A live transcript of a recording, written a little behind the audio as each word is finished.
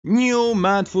New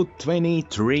Madfut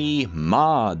 23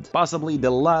 mod. Possibly the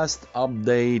last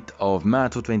update of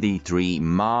Madfut 23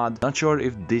 mod. Not sure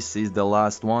if this is the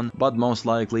last one, but most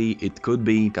likely it could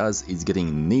be because it's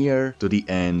getting near to the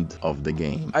end of the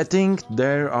game. I think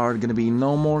there are gonna be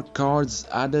no more cards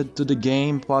added to the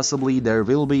game. Possibly there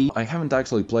will be. I haven't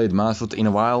actually played Madfut in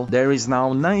a while. There is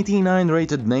now 99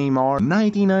 rated Neymar,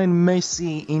 99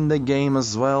 Messi in the game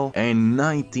as well, and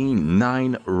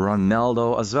 99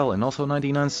 Ronaldo as well, and also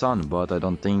 99 Son, but I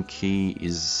don't think he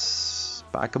is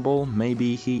packable.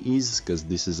 Maybe he is, because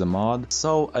this is a mod.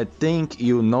 So I think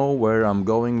you know where I'm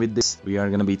going with this. We are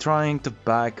gonna be trying to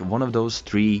pack one of those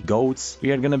 3 goats.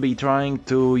 We are gonna be trying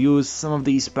to use some of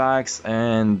these packs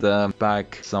and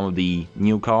pack some of the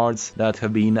new cards that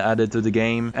have been added to the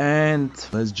game, and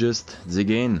let's just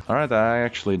dig in. Alright, I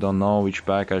actually don't know which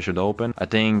pack I should open. I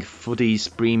think Futties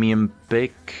premium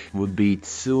pick would be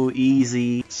too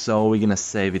easy, so we're gonna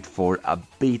save it for a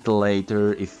bit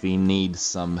later if we need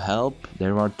some help.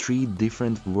 There are 3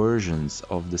 different versions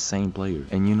of the same player,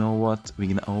 and you know what, we're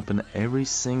gonna open every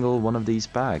single one of these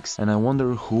packs, and I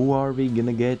wonder who are we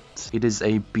gonna get. It is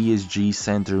a PSG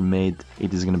center mid.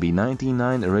 It is gonna be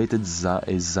 99 rated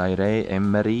Zaire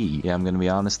Emery. Yeah, I'm gonna be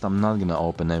honest, I'm not gonna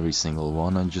open every single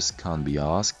one, I just can't be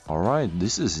asked. Alright,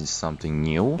 this is something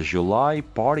new. July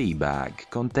party bag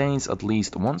contains at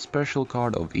least 1 special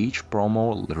card of each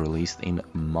promo released in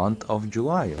month of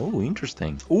July. Oh,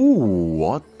 interesting. Ooh,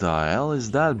 what the hell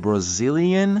is that?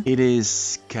 Brazilian? It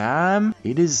is Cam.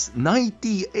 It is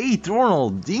 98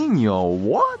 Ronaldinho.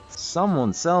 What?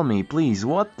 Someone tell me, please,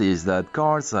 what is that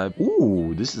card type?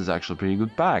 Ooh, this is actually a pretty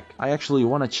good pack. I actually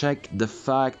want to check the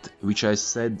fact which I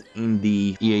said in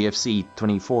the EAFC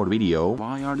 24 video.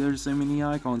 Why are there so many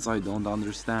icons? I don't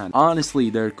understand. Honestly,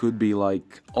 there could be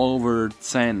like over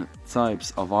 10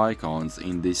 types of icons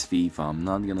in this FIFA. I'm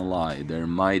not gonna lie, there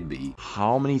might be.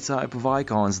 How many type of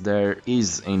icons there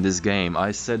is in this game?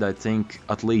 I said I think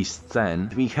at least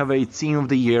 10. We have a team of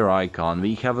the year icon,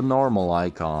 we have a normal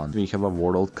icon, we have a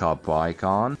World Cup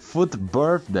icon, foot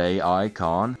birthday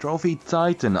icon, trophy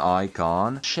titan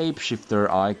icon, shapeshifter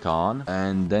icon,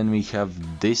 and then we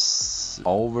have this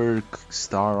over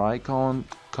star icon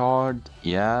card.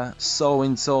 Yeah, so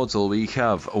in total we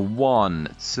have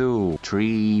 1 2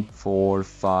 3 4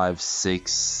 5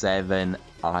 6 7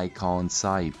 icon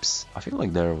types. I feel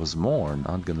like there was more,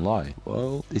 not gonna lie.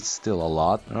 Well, it's still a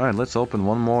lot. Alright, let's open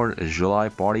one more July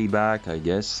party bag, I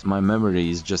guess. My memory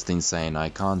is just insane. I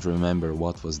can't remember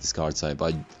what was this card type.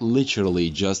 I literally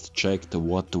just checked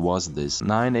what was this.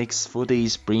 9x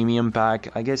Futties premium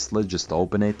pack. I guess let's just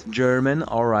open it. German,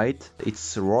 alright.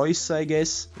 It's Royce, I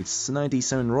guess. It's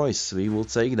 97 Royce. We will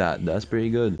take that. That's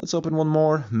pretty good. Let's open one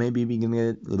more. Maybe we can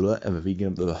get...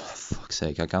 fuck's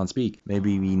sake, I can't speak.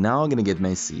 Maybe we now gonna get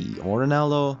Messi or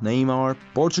Ronaldo, Neymar,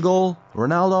 Portugal,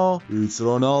 Ronaldo. It's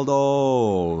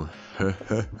Ronaldo.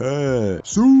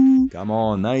 Come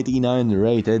on, 99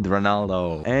 rated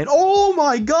Ronaldo. And oh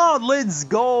my god, let's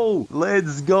go!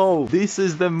 Let's go! This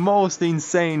is the most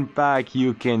insane pack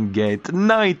you can get.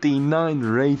 99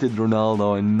 rated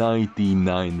Ronaldo and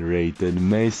 99 rated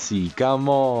Messi. Come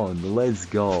on, let's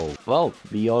go. Well,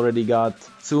 we already got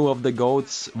 2 of the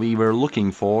goats we were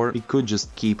looking for. We could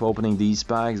just keep opening these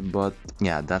packs, but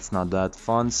yeah, that's not that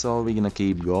fun, so we're gonna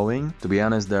keep going. To be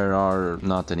honest, there are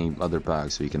not any other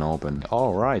packs we can open.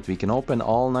 Alright, we can open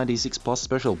all 96 plus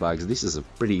special packs. This is a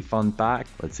pretty fun pack.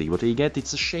 Let's see, what do you get?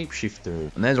 It's a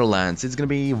shapeshifter. Netherlands, it's gonna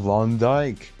be Van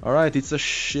Dijk. Alright, it's a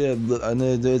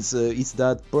it's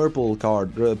that purple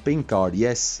card, pink card.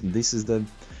 Yes, this is the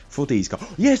Futties card.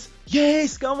 Yes,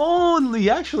 yes, come on! We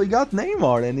actually got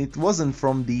Neymar, and it wasn't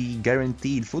from the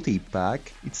guaranteed Footy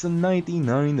pack. It's a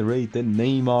 99 rated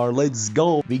Neymar. Let's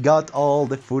go! We got all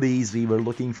the Futties we were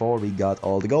looking for. We got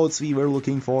all the goats we were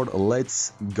looking for.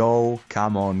 Let's go!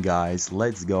 Come on, guys,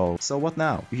 let's go. So what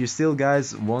now? If you still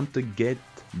guys want to get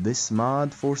this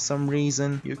mod for some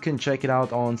reason, you can check it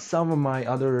out on some of my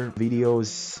other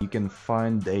videos. You can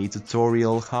find a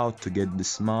tutorial how to get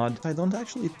this mod. I don't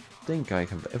actually think I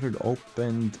have ever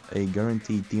opened a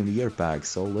guaranteed team of the year pack,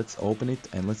 so let's open it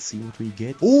and let's see what we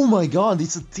get. Oh my god,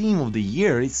 it's a team of the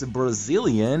year. It's a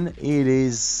Brazilian. It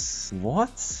is...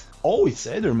 what? Oh, it's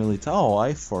Eder Militao.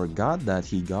 I forgot that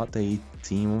he got a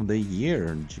Team of the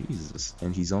Year. Jesus.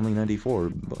 And he's only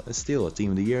 94, but still a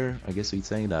Team of the Year, I guess we'd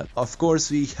say that. Of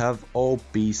course, we have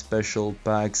OP special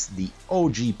packs, the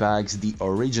OG packs, the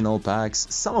original packs,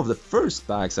 some of the first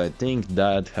packs I think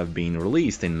that have been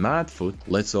released in Madfut.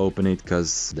 Let's open it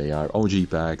because they are OG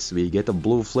packs. We get a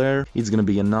blue flare. It's gonna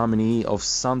be a nominee of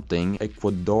something.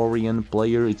 Ecuadorian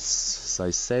player, it's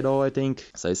Saicedo, I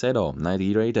think. Saicedo,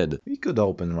 90 rated. We could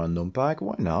open random pack,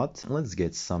 why not? Let's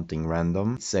get something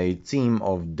random. It's a Team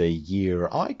of the Year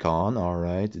icon,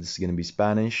 alright, it's gonna be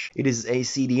Spanish. It is a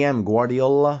CDM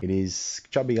Guardiola. It is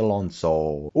Xabi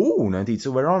Alonso. Ooh,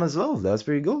 92 Veron as well, that's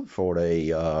pretty good for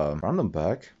a random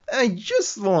pack.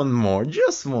 Just one more,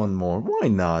 why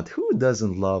not? Who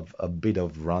doesn't love a bit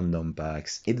of random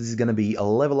packs? It is gonna be a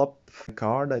level up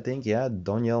card, I think, yeah,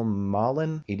 Daniel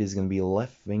Malen. It is gonna be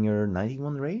left winger,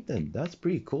 91 rated. That's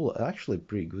pretty cool, actually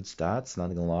pretty good stats, not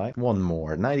gonna lie. One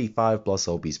more, 95 plus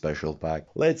OP special pack.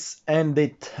 Let's end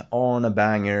it on a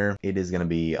banger. It is gonna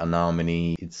be a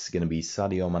nominee. It's gonna be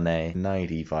Sadio Mane,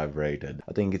 95 rated.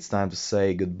 I think it's time to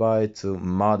say goodbye to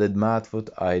modded Madfut.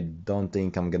 I don't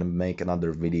think I'm gonna make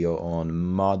another video on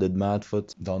modded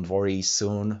Madfut. Don't worry,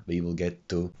 soon we will get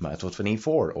to Madfut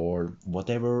 24 or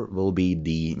whatever will be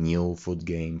the new foot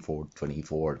game for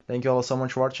 24. Thank you all so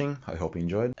much for watching. I hope you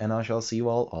enjoyed, and I shall see you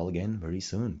all again very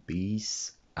soon.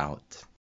 Peace out.